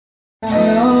You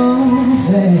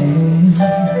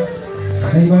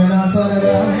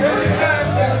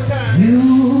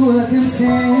were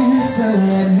content to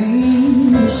let me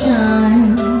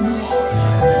shine.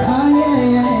 Oh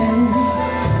yeah,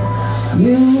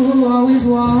 you always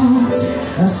walked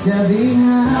a step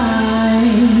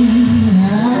behind.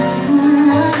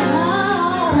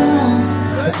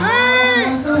 So I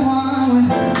was the one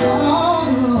all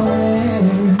the way.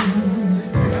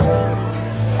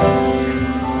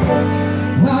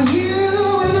 Well, you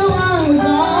were the one with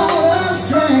all the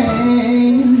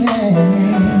strength.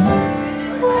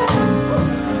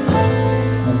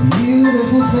 A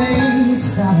beautiful face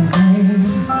without a name,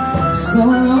 so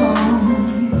long.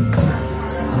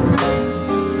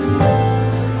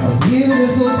 A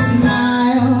beautiful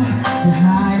smile to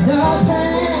hide the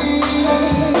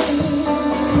pain.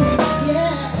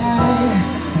 Yeah.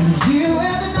 And did you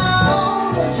ever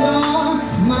know that you're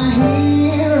my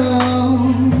hero?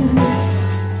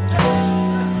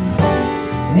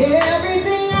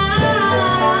 Everything I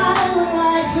would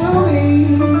like to be.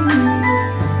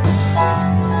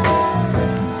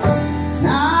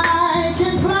 I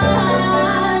can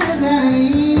fly than an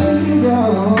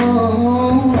eagle.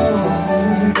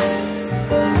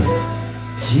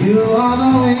 You are the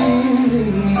wind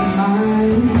beneath my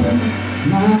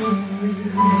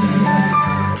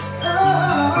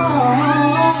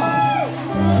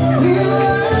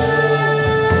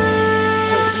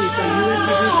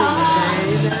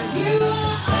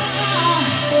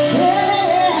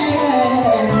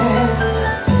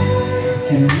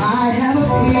and might have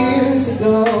appeared to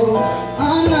go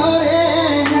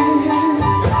unnoticed,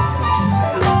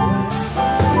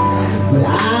 but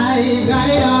I've got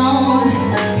it all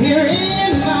here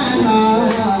in my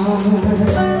heart.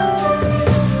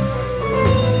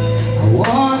 I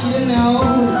want you to know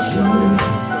the truth.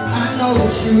 I know the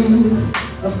truth,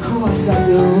 of course I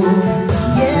do.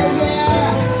 Yeah,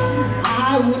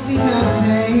 I would be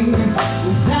nothing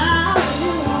without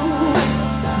you.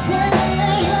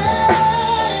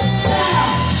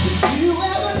 Did you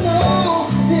ever know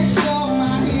that you're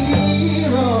my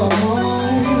hero?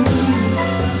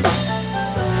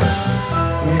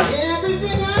 And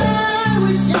everything I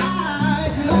wish I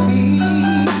could be.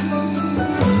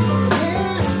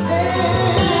 Yeah,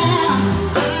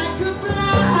 I could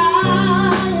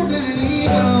fly than an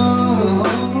eagle.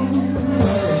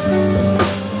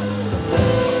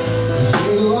 'Cause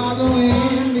you are the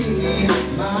wind beneath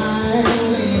my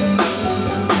wings.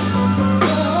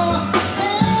 Oh,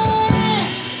 hey,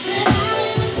 did I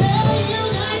even tell you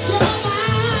that you're my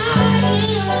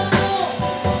hero?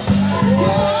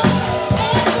 You're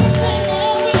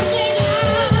everything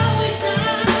I wish I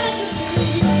could be.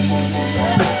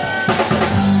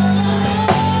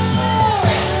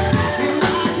 And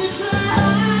I could fly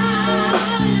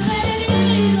than an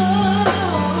eagle.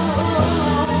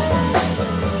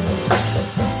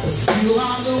 You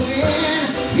are the wind,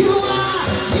 you are.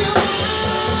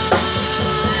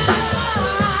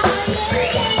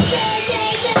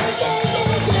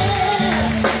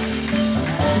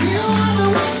 You are the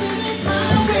wind beneath my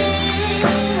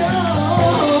wings,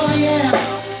 oh yeah.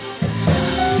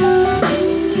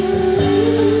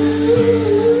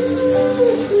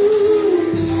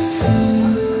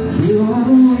 You are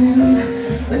the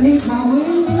wind beneath my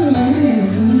wings.